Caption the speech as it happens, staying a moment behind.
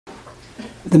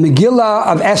The Megillah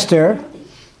of Esther,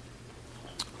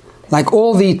 like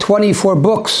all the 24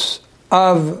 books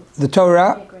of the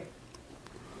Torah,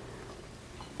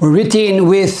 were written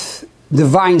with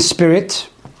divine spirit,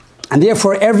 and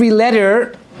therefore every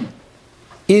letter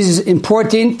is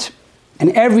important and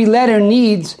every letter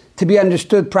needs to be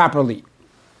understood properly.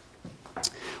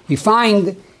 We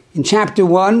find in chapter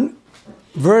 1,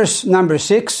 verse number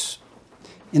 6,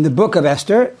 in the book of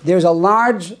Esther, there's a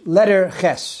large letter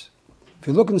Ches. If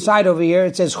you look inside over here,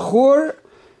 it says Chur,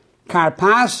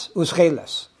 Karpas,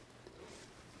 Uschelas.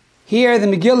 Here the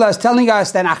Megillah is telling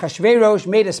us that Achashverosh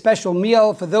made a special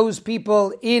meal for those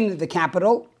people in the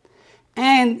capital.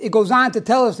 And it goes on to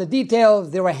tell us the details.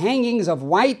 There were hangings of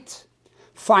white,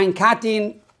 fine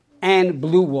cotton, and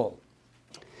blue wool.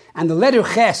 And the letter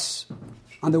Ches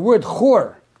on the word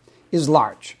Chur is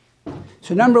large.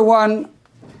 So number one,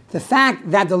 the fact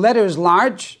that the letter is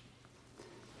large,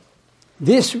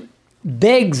 this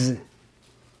begs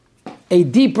a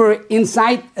deeper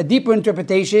insight, a deeper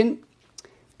interpretation.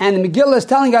 And the Megillah is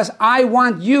telling us, I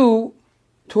want you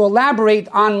to elaborate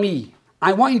on me.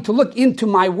 I want you to look into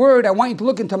my word. I want you to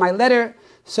look into my letter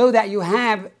so that you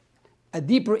have a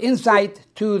deeper insight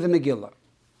to the Megillah.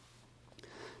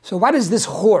 So what is this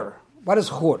Chur? What is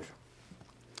Chur?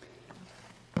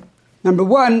 Number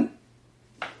one,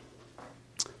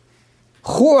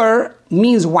 Chur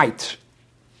means white.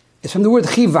 It's from the word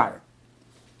chivar.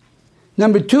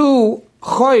 Number two,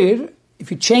 choir, if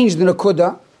you change the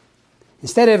nakuda,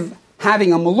 instead of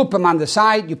having a malupim on the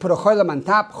side, you put a choilam on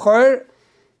top. Choir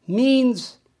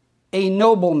means a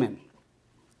nobleman.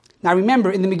 Now remember,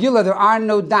 in the Megillah there are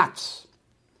no dots.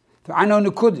 There are no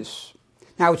nukudas.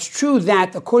 Now it's true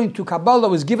that according to Kabbalah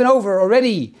it was given over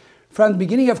already from the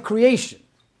beginning of creation.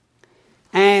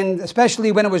 And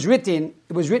especially when it was written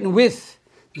with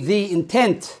the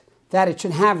intent that it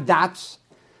should have dots.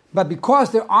 But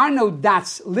because there are no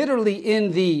dots literally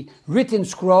in the written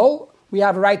scroll, we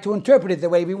have a right to interpret it the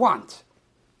way we want.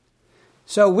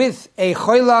 So with a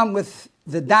choilam, with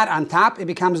the dot on top, it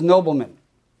becomes nobleman.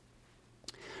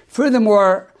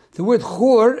 Furthermore, the word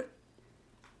chur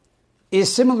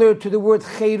is similar to the word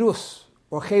cherus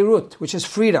or cherut, which is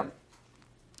freedom.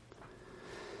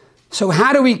 So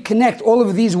how do we connect all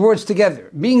of these words together?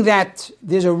 Being that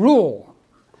there's a rule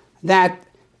that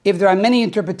if there are many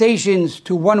interpretations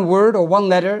to one word or one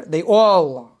letter, they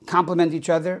all complement each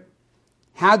other.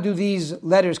 How do these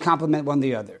letters complement one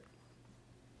the other?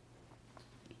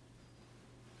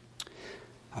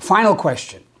 A final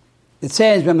question. It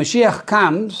says when Mashiach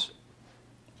comes,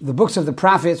 the books of the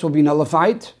prophets will be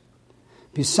nullified,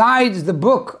 besides the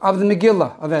book of the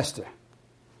Megillah of Esther.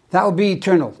 That will be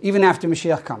eternal, even after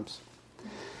Mashiach comes.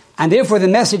 And therefore the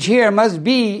message here must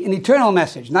be an eternal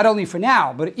message, not only for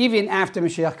now, but even after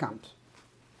Mashiach comes.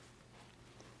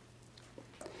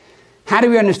 How do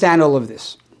we understand all of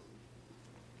this?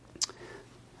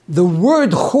 The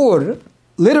word chur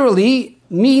literally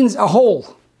means a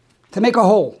hole, to make a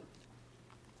hole.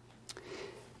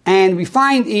 And we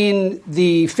find in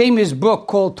the famous book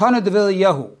called Tanakh of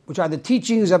Eliyahu, which are the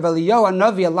teachings of Eliyahu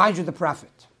HaNavi, Elijah the prophet.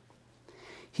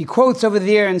 He quotes over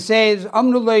there and says,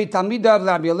 Amnulay Talmidav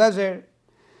Rabbi Eliezer,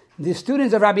 the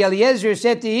students of Rabbi Eliezer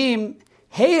said to him,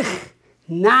 Heich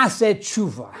nase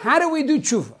tshuva. How do we do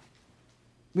tshuva?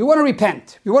 We want to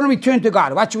repent. We want to return to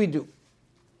God. What should we do?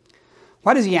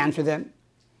 What does he answer them?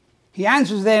 He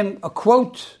answers them a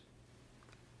quote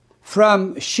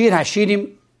from Shir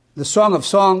HaShirim, the Song of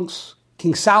Songs,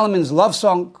 King Solomon's love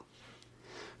song.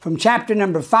 From chapter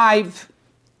number 5,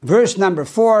 verse number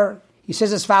 4, he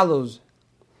says as follows,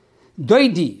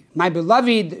 Doidi, my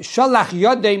beloved, shalach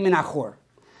yodei min achor.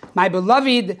 My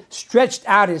beloved stretched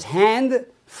out his hand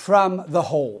from the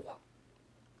hole.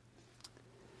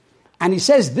 And he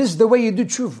says, this is the way you do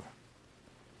tshuva.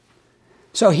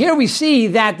 So here we see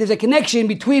that there's a connection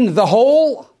between the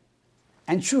hole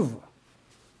and tshuva.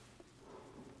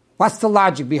 What's the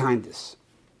logic behind this?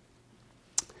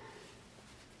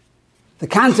 The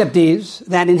concept is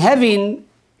that in heaven,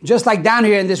 just like down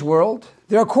here in this world,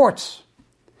 there are courts.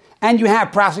 And you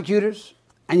have prosecutors,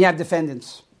 and you have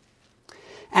defendants.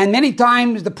 And many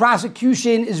times the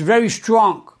prosecution is very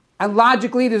strong. And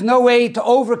logically, there's no way to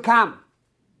overcome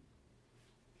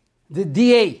the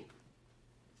DA.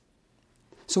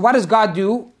 So what does God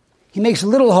do? He makes a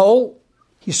little hole,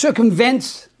 he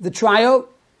circumvents the trial,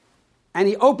 and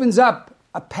he opens up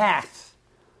a path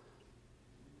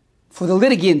for the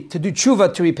litigant to do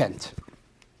tshuva, to repent.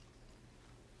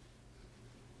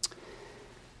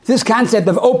 This concept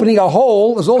of opening a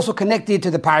hole is also connected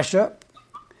to the Parsha,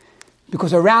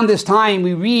 because around this time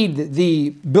we read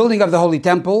the building of the Holy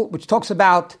Temple, which talks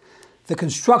about the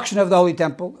construction of the Holy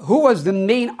Temple. Who was the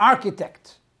main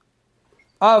architect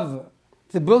of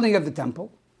the building of the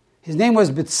temple? His name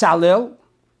was Betzalel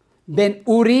ben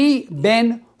Uri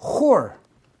ben Hur.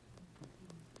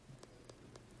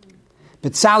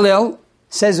 Betzalel,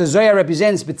 says the Zohar,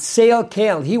 represents Betzel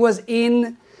Kel. He was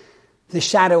in the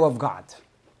shadow of God.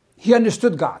 He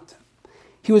understood God.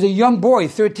 He was a young boy,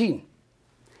 13.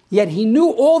 Yet he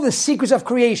knew all the secrets of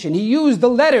creation. He used the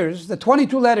letters, the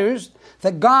 22 letters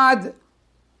that God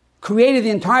created the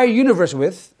entire universe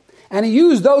with, and he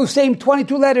used those same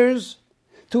 22 letters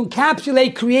to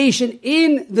encapsulate creation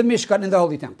in the Mishkan, in the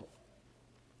Holy Temple.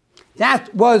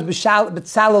 That was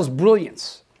Betzalel's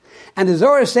brilliance. And the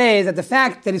Zohar says that the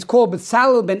fact that he's called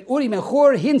Betzalel ben Uri ben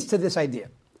Hur hints to this idea.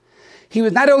 He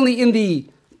was not only in the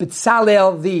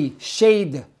Betzalel, the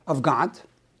shade of God,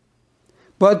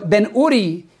 but Ben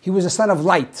Uri, he was a son of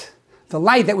light, the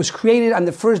light that was created on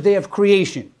the first day of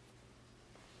creation.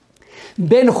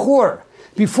 Ben Hur,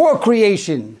 before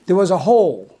creation, there was a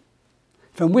hole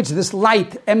from which this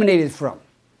light emanated from,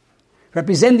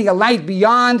 representing a light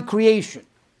beyond creation.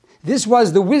 This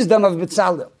was the wisdom of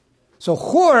Betzalel. So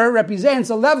Hur represents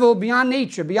a level beyond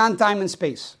nature, beyond time and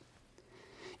space.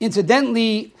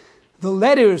 Incidentally, the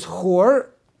letters Hur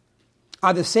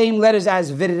are the same letters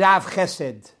as V'rav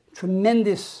Chesed,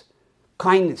 tremendous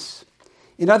kindness.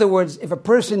 In other words, if a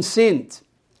person sinned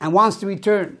and wants to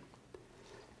return,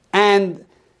 and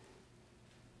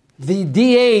the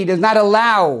DA does not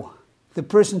allow the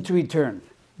person to return,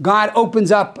 God opens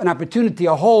up an opportunity,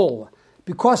 a hole,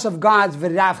 because of God's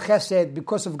V'rav Chesed,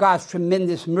 because of God's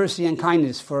tremendous mercy and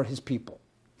kindness for his people.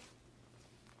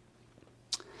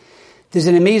 There's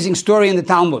an amazing story in the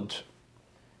Talmud.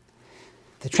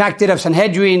 The Tractate of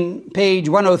Sanhedrin, page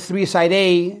 103, side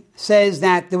A, says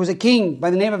that there was a king by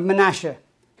the name of Menashe.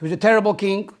 He was a terrible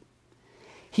king.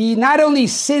 He not only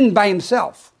sinned by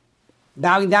himself,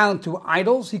 bowing down to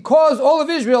idols, he caused all of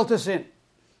Israel to sin.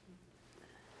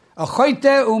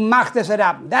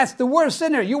 That's the worst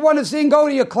sinner. You want to sin, go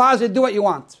to your closet, do what you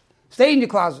want. Stay in your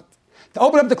closet. To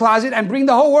open up the closet and bring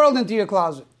the whole world into your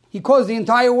closet. He caused the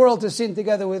entire world to sin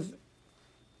together with.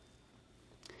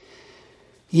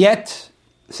 Yet,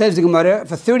 says the Gemara,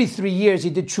 for 33 years he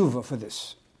did tshuva for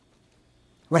this.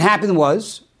 What happened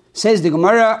was, says the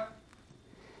Gemara,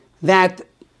 that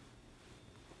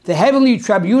the heavenly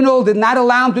tribunal did not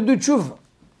allow him to do tshuva.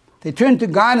 They turned to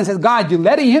God and said, God, you're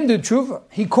letting him do tshuva.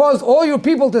 He caused all your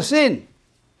people to sin.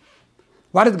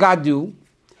 What did God do?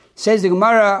 Says the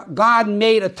Gemara, God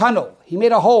made a tunnel. He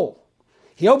made a hole.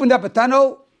 He opened up a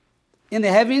tunnel in the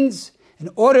heavens in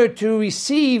order to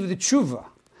receive the tshuva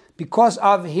because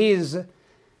of his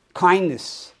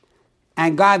kindness.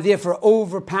 And God therefore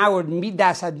overpowered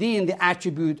Midas Hadin, the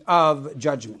attribute of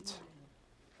judgment.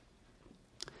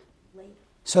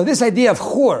 So this idea of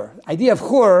Chur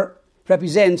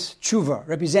represents tshuva,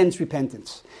 represents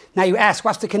repentance. Now you ask,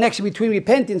 what's the connection between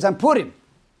repentance and Purim?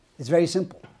 It's very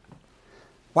simple.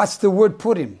 What's the word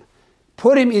Purim?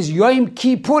 Purim is Yom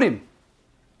Kippurim,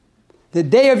 the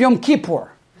day of Yom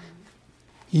Kippur.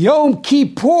 Yom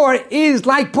Kippur is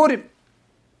like Purim.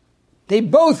 They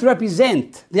both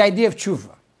represent the idea of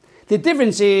tshuva. The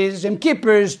difference is Yom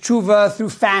Kippur is tshuva through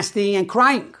fasting and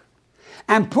crying.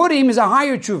 And Purim is a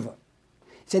higher tshuva.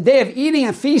 It's a day of eating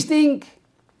and feasting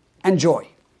and joy.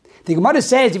 The Gemara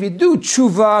says if you do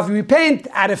tshuva, if you repent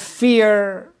out of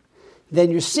fear,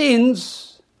 then your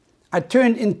sins are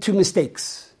turned into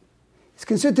mistakes. It's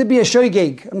considered to be a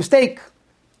shoygeg, a mistake.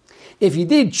 If you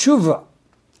did tshuva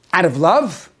out of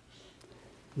love,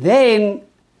 then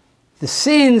the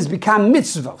sins become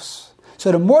mitzvos.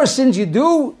 So the more sins you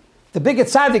do, the bigger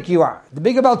tzaddik you are, the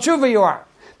bigger Baal Tshuva you are,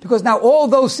 because now all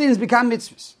those sins become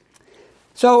mitzvahs.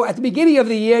 So at the beginning of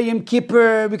the year, Yom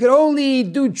Kippur, we could only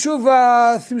do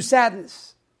tshuva through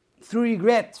sadness, through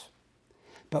regret.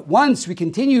 But once we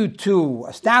continue to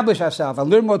establish ourselves and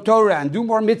learn more Torah and do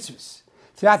more mitzvahs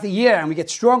throughout the year, and we get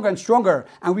stronger and stronger,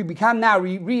 and we become now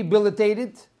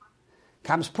rehabilitated,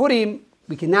 comes Purim,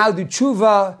 we can now do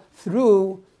tshuva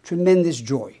through tremendous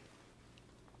joy.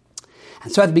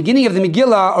 And so at the beginning of the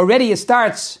Megillah, already it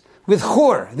starts with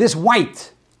Chur, this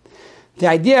white. The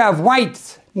idea of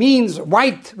white means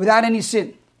white without any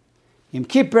sin. Yom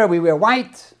Kippur, we wear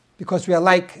white because we are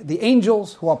like the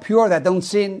angels who are pure, that don't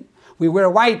sin. We wear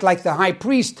white like the high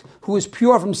priest who is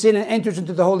pure from sin and enters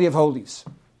into the Holy of Holies.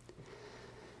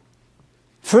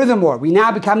 Furthermore, we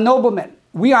now become noblemen.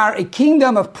 We are a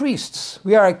kingdom of priests.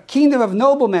 We are a kingdom of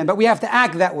noblemen, but we have to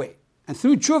act that way. And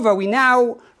through tshuva, we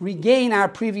now regain our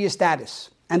previous status.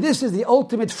 And this is the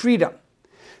ultimate freedom.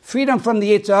 Freedom from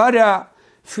the Yetzer Hara,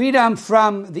 freedom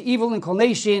from the evil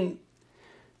inclination,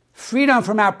 freedom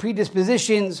from our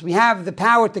predispositions. We have the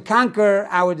power to conquer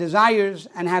our desires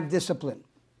and have discipline.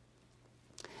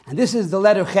 And this is the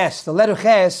letter Ches. The letter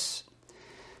Ches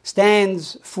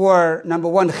stands for, number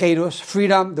one, Cherus,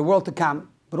 freedom, the world to come.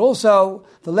 But also,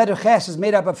 the letter Ches is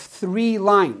made up of 3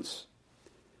 lines,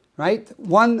 right?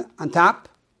 1 on top,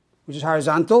 which is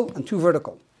horizontal, and 2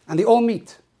 vertical. And they all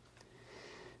meet,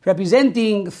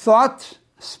 representing thought,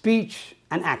 speech,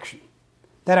 and action.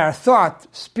 That our thought,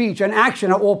 speech, and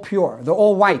action are all pure. They're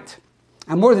all white.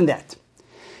 And more than that,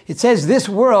 it says this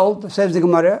world, says the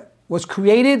Gemara, was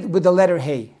created with the letter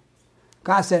Hey.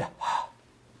 God said, Ha.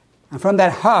 And from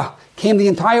that Ha came the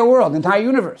entire world, the entire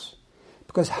universe.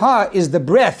 Because Ha is the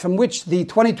breath from which the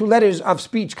 22 letters of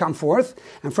speech come forth.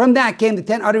 And from that came the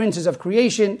 10 utterances of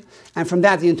creation. And from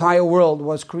that the entire world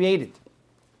was created.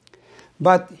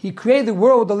 But he created the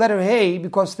world with the letter Hey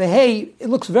because the Hey, it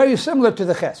looks very similar to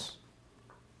the Ches.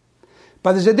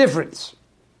 But there's a difference.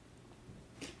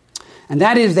 And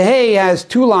that is the Hey has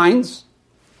 2 lines,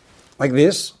 like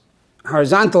this,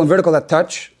 horizontal and vertical that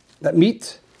touch, that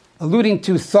meet, alluding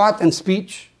to thought and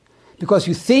speech, because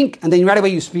you think and then right away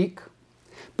you speak.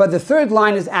 But the 3rd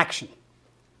line is action.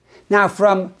 Now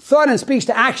from thought and speech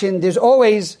to action, there's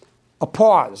always a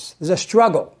pause, there's a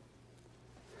struggle.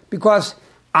 Because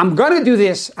I'm going to do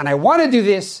this, and I want to do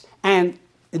this, and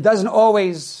it doesn't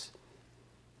always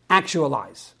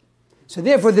actualize. So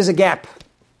therefore, there's a gap.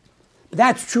 But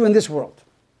that's true in this world.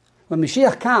 When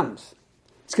Mashiach comes,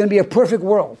 it's going to be a perfect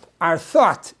world. Our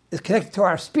thought is connected to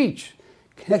our speech,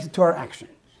 connected to our action.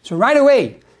 So right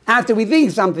away, after we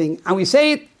think something, and we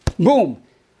say it, boom,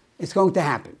 it's going to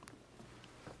happen.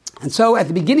 And so at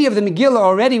the beginning of the Megillah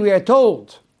already, we are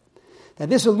told that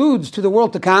this alludes to the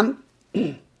world to come.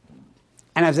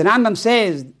 And as the Rambam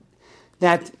says,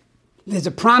 that there's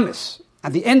a promise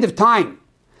at the end of time.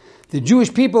 The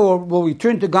Jewish people will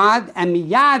return to God, and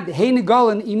miyad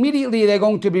heinegolen, immediately they're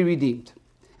going to be redeemed.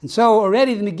 And so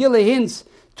already the Megillah hints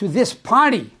to this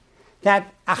party,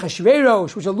 that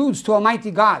Achashverosh, which alludes to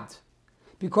Almighty God.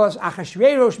 Because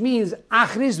Achashverosh means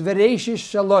Achris Vereshish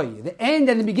Shaloi. The end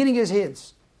and the beginning is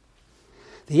His.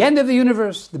 The end of the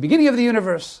universe, the beginning of the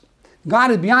universe.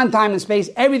 God is beyond time and space.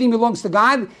 Everything belongs to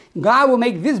God. God will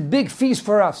make this big feast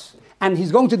for us. And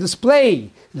He's going to display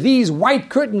these white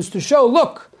curtains to show,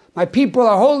 look, my people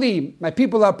are holy, my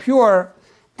people are pure,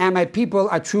 and my people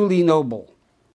are truly noble.